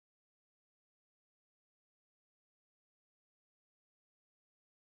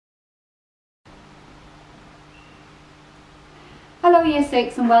Hello Year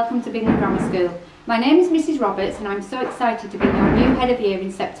 6 and welcome to Bingley Grammar School. My name is Mrs Roberts and I'm so excited to be your new head of year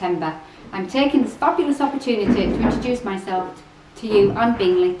in September. I'm taking this fabulous opportunity to introduce myself to you and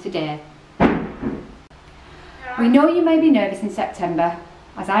Bingley today. We know you may be nervous in September,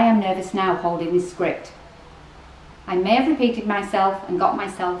 as I am nervous now holding this script. I may have repeated myself and got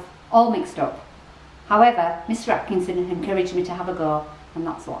myself all mixed up. However, Mr Atkinson encouraged me to have a go and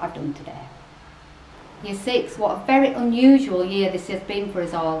that's what I've done today. Year 6, what a very unusual year this has been for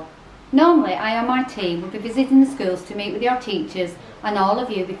us all. Normally I and my team would be visiting the schools to meet with your teachers and all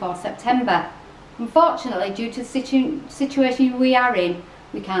of you before September. Unfortunately, due to the situation we are in,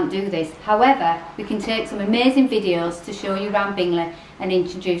 we can't do this. However, we can take some amazing videos to show you around Bingley and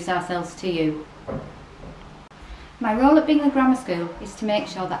introduce ourselves to you. My role at Bingley Grammar School is to make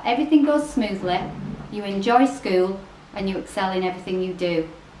sure that everything goes smoothly, you enjoy school and you excel in everything you do.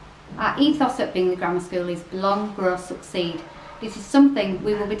 Our ethos at Bingley Grammar School is belong, grow, succeed. This is something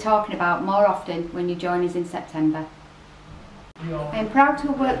we will be talking about more often when you join us in September. I am proud to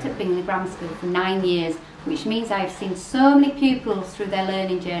have worked at Bingley Grammar School for 9 years, which means I have seen so many pupils through their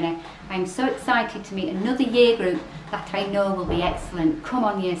learning journey. I am so excited to meet another year group that I know will be excellent. Come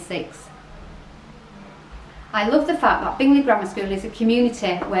on Year 6. I love the fact that Bingley Grammar School is a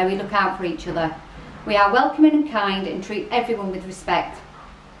community where we look out for each other. We are welcoming and kind and treat everyone with respect.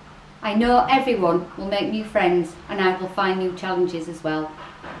 I know everyone will make new friends and I will find new challenges as well.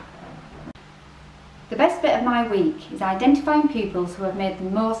 The best bit of my week is identifying pupils who have made the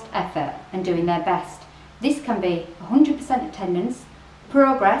most effort and doing their best. This can be 100% attendance,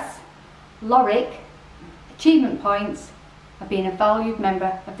 progress, LORIC, achievement points, and being a valued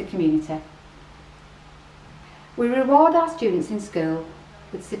member of the community. We reward our students in school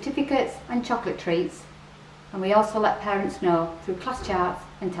with certificates and chocolate treats, and we also let parents know through class charts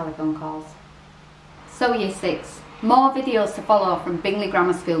and telephone calls. So Year 6, more videos to follow from Bingley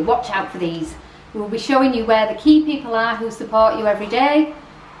Grammar School. Watch out for these. We will be showing you where the key people are who support you every day,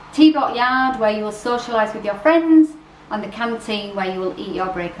 T-Block Yard where you will socialise with your friends, and the canteen where you will eat your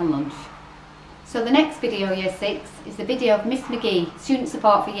break and lunch. So the next video, Year 6, is the video of Miss McGee, student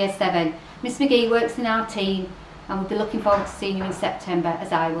support for Year 7. Miss McGee works in our team and we'll be looking forward to seeing you in September,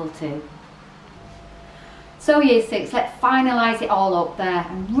 as I will too. So Year 6, let's finalise it all up there.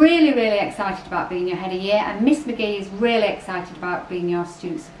 I'm really excited about being your head of year, and Miss McGee is really excited about being your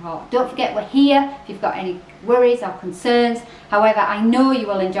student support. Don't forget we're here if you've got any worries or concerns. However, I know you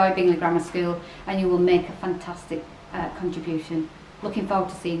will enjoy Bingley Grammar School and you will make a fantastic contribution. Looking forward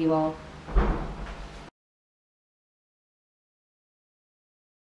to seeing you all.